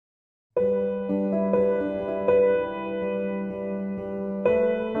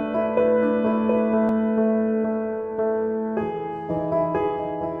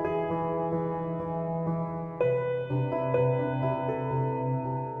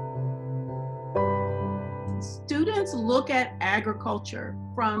Students look at agriculture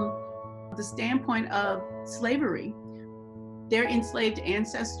from the standpoint of slavery. Their enslaved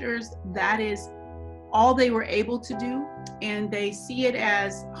ancestors, that is all they were able to do, and they see it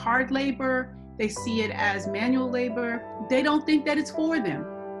as hard labor, they see it as manual labor. They don't think that it's for them.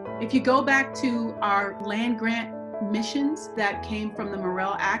 If you go back to our land grant missions that came from the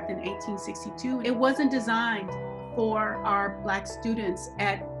Morrill Act in 1862, it wasn't designed for our Black students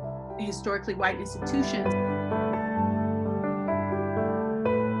at historically white institutions.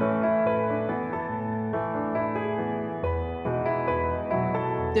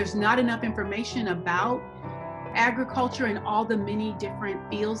 There's not enough information about agriculture and all the many different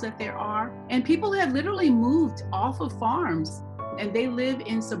fields that there are. And people have literally moved off of farms and they live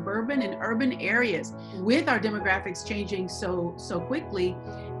in suburban and urban areas. With our demographics changing so quickly,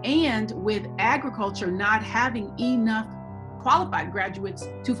 and with agriculture not having enough qualified graduates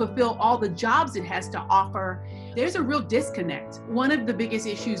to fulfill all the jobs it has to offer, there's a real disconnect. One of the biggest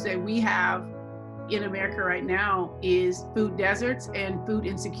issues that we have in America right now is food deserts and food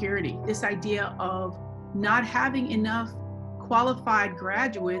insecurity. This idea of not having enough qualified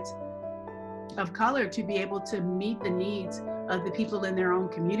graduates of color to be able to meet the needs of the people in their own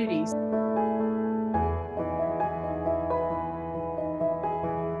communities.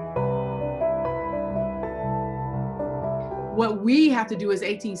 What we have to do as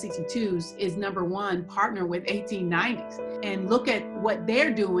 1862s is, number one, partner with 1890s and look at what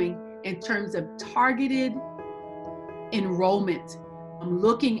they're doing in terms of targeted enrollment,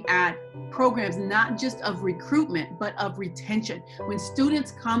 looking at programs not just of recruitment, but of retention. When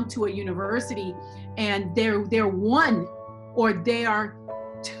students come to a university and they're one, or they are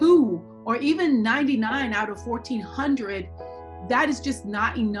two, or even 99 out of 1,400, that is just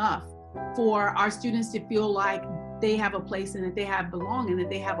not enough for our students to feel like they have a place and that they have belonging, and that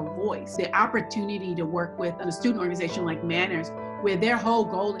they have a voice. The opportunity to work with a student organization like Manners, where their whole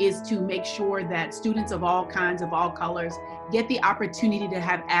goal is to make sure that students of all kinds, of all colors, get the opportunity to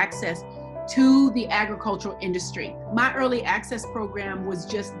have access to the agricultural industry. My early access program was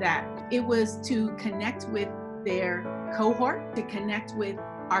just that. It was to connect with their cohort, to connect with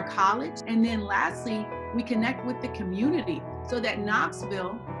our college, and then lastly, we connect with the community so that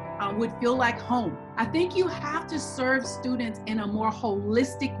Knoxville would feel like home. I think you have to serve students in a more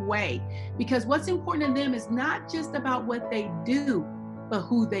holistic way, because what's important to them is not just about what they do, but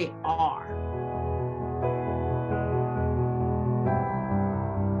who they are.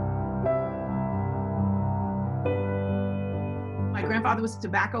 My grandfather was a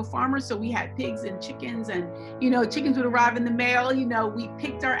tobacco farmer, so we had pigs and chickens, and chickens would arrive in the mail. We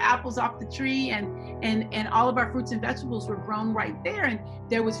picked our apples off the tree, and all of our fruits and vegetables were grown right there. And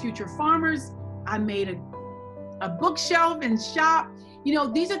there was Future Farmers. I made a bookshelf and shop.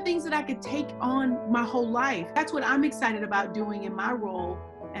 These are things that I could take on my whole life. That's what I'm excited about doing in my role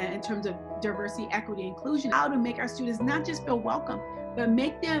in terms of diversity, equity, inclusion, how to make our students not just feel welcome, but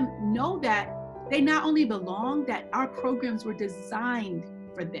make them know that they not only belong, that our programs were designed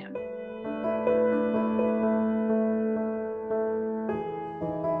for them.